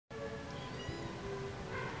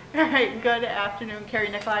All right, good afternoon. Carrie,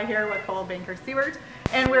 Nikolai here with Coldwell Siewert,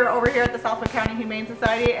 and we're over here at the South Wood Cty Humane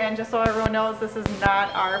Society. And just so everyone knows, this is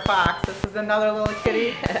not our fox. This is another little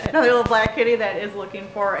kitty, another little black kitty that is looking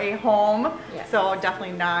for a home. Yes. So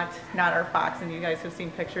definitely not our fox. And you guys have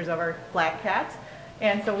seen pictures of our black cat.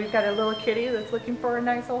 And so we've got a little kitty that's looking for a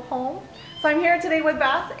nice old home. So I'm here today with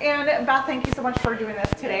Beth, and Beth, thank you so much for doing this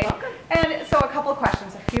today. You're welcome. And so a couple of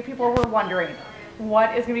questions. A few people were wondering what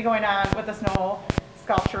is going to be going on with the snow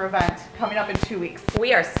sculpture event coming up in 2 weeks.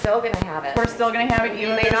 We are still going to have it. We're still going to have it. You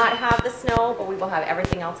may not have the snow, but we will have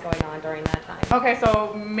everything else going on during that time. Okay,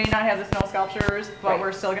 so may not have the snow sculptures, but right.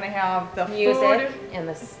 We're still going to have the music food. And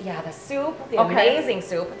the soup, the amazing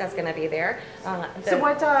soup that's going to be there. So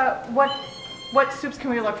what soups can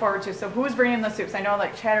we look forward to? So who's bringing the soups? I know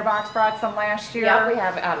like Chatterbox brought some last year. Yeah, we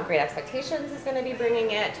have Great Expectations is going to be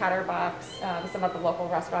bringing it, Chatterbox, some of the local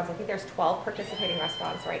restaurants. I think there's 12 participating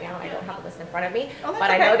restaurants right now, and I don't have the list in front of me. Oh, but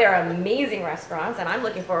I know they're amazing restaurants, and I'm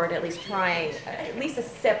looking forward to at least trying at least a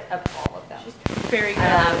sip of all of them. Very good.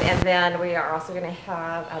 And then we are also going to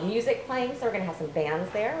have music playing, so we're going to have some bands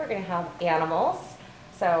there. We're going to have animals.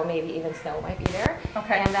 So maybe even snow might be there.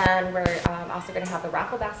 Okay. And then we're also going to have the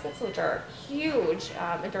raffle baskets, which are huge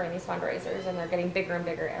during these fundraisers, and they're getting bigger and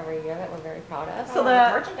bigger every year that we're very proud of. So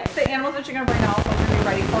the animals that you're going to bring out are going to be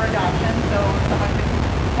ready for adoption. So someone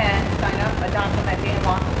can sign up, adopt them that day, and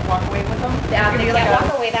walk away with them. They can't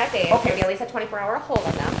walk away that day. Okay. It's going to be at least a 24-hour hold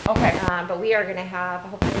on them. Okay. But we are going to have,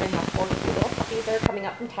 hopefully we're going to have 4 cute little puppies that are coming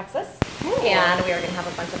up from Texas. Ooh. And we are going to have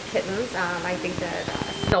a bunch of kittens. I think that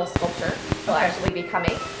snow sculpture will actually be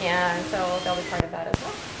coming, and so they'll be part of that as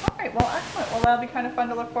well. All right, well, excellent. Well, that'll be kind of fun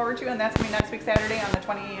to look forward to, and that's going to be next week Saturday on the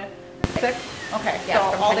 26th. Okay, yes,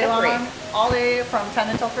 so all day long, all day from 10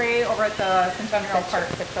 until 3 over at the Centennial Park.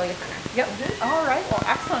 Cecilia Center. Yep. All right, well,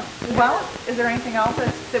 excellent. Well, is there anything else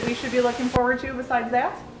that we should be looking forward to besides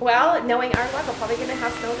that? Well, knowing our luck, we're probably going to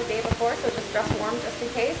have snow the day before, so just dress warm just in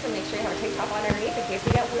case, and make sure you have a tank top on underneath in case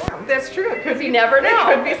we get warm. That's true. It could be, you never know.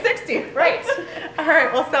 It could be 60. Right. All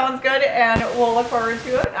right, well, sounds good, and we'll look forward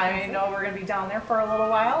to it. I know we're going to be down there for a little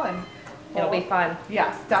while, and it'll be fun.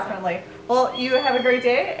 Yes, definitely. Well, you have a great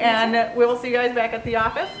day, and we will see you guys back at the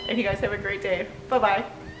office, and you guys have a great day. Bye-bye.